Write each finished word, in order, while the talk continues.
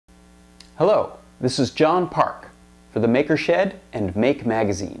Hello, this is John Park for the Maker Shed and Make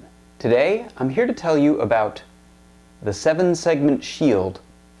Magazine. Today I'm here to tell you about the 7-segment shield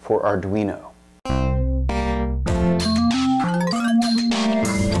for Arduino.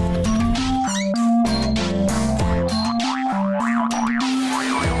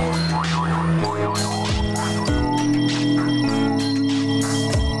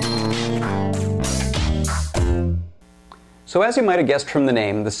 So as you might have guessed from the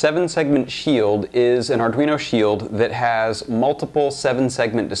name, the 7-segment shield is an Arduino Shield that has multiple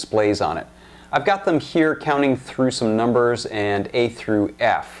 7-segment displays on it. I've got them here counting through some numbers and A through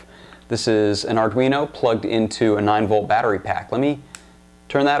F. This is an Arduino plugged into a 9-volt battery pack. Let me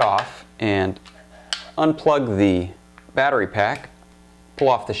turn that off and unplug the battery pack, pull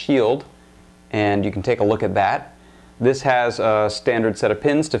off the shield, and you can take a look at that. This has a standard set of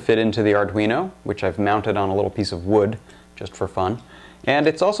pins to fit into the Arduino, which I've mounted on a little piece of wood just for fun. And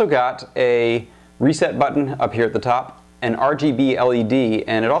it's also got a reset button up here at the top, an RGB LED,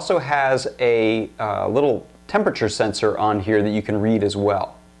 and it also has a little temperature sensor on here that you can read as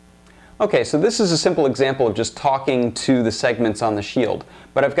well. Okay, so this is a simple example of just talking to the segments on the shield,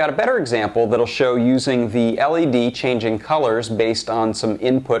 but I've got a better example that'll show using the LED changing colors based on some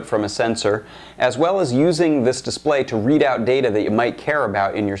input from a sensor, as well as using this display to read out data that you might care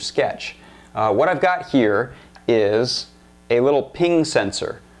about in your sketch. What I've got here is a little ping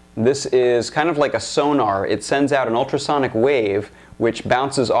sensor. This is kind of like a sonar. It sends out an ultrasonic wave which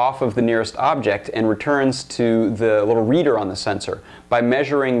bounces off of the nearest object and returns to the little reader on the sensor. By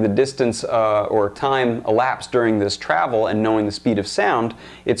measuring the distance or time elapsed during this travel and knowing the speed of sound,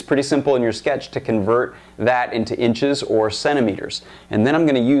 it's pretty simple in your sketch to convert that into inches or centimeters. And then I'm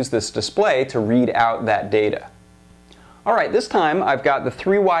going to use this display to read out that data. Alright, this time I've got the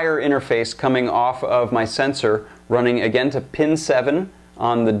 3-wire interface coming off of my sensor running again to pin 7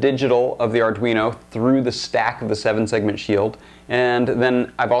 on the digital of the Arduino through the stack of the 7-segment shield, and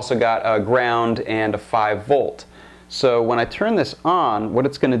then I've also got a ground and a 5-volt. So when I turn this on, what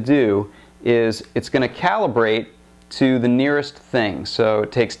it's going to do is it's going to calibrate to the nearest thing. So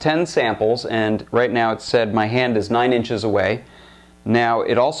it takes 10 samples, and right now it said my hand is 9 inches away. Now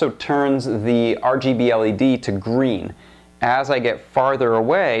it also turns the RGB LED to green. As I get farther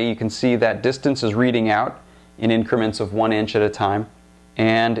away, you can see that distance is reading out in increments of 1 inch at a time,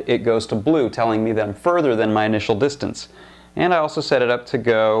 and it goes to blue, telling me that I'm further than my initial distance. And I also set it up to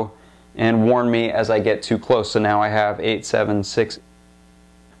go and warn me as I get too close. So now I have 8, 7, 6,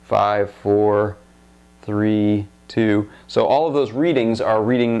 5, 4, 3, 2. So all of those readings are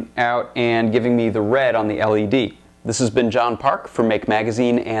reading out and giving me the red on the LED. This has been John Park for Make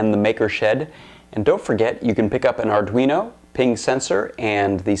Magazine and the Maker Shed. And don't forget, you can pick up an Arduino, ping sensor,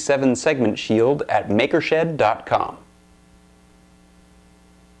 and the 7-segment shield at makershed.com.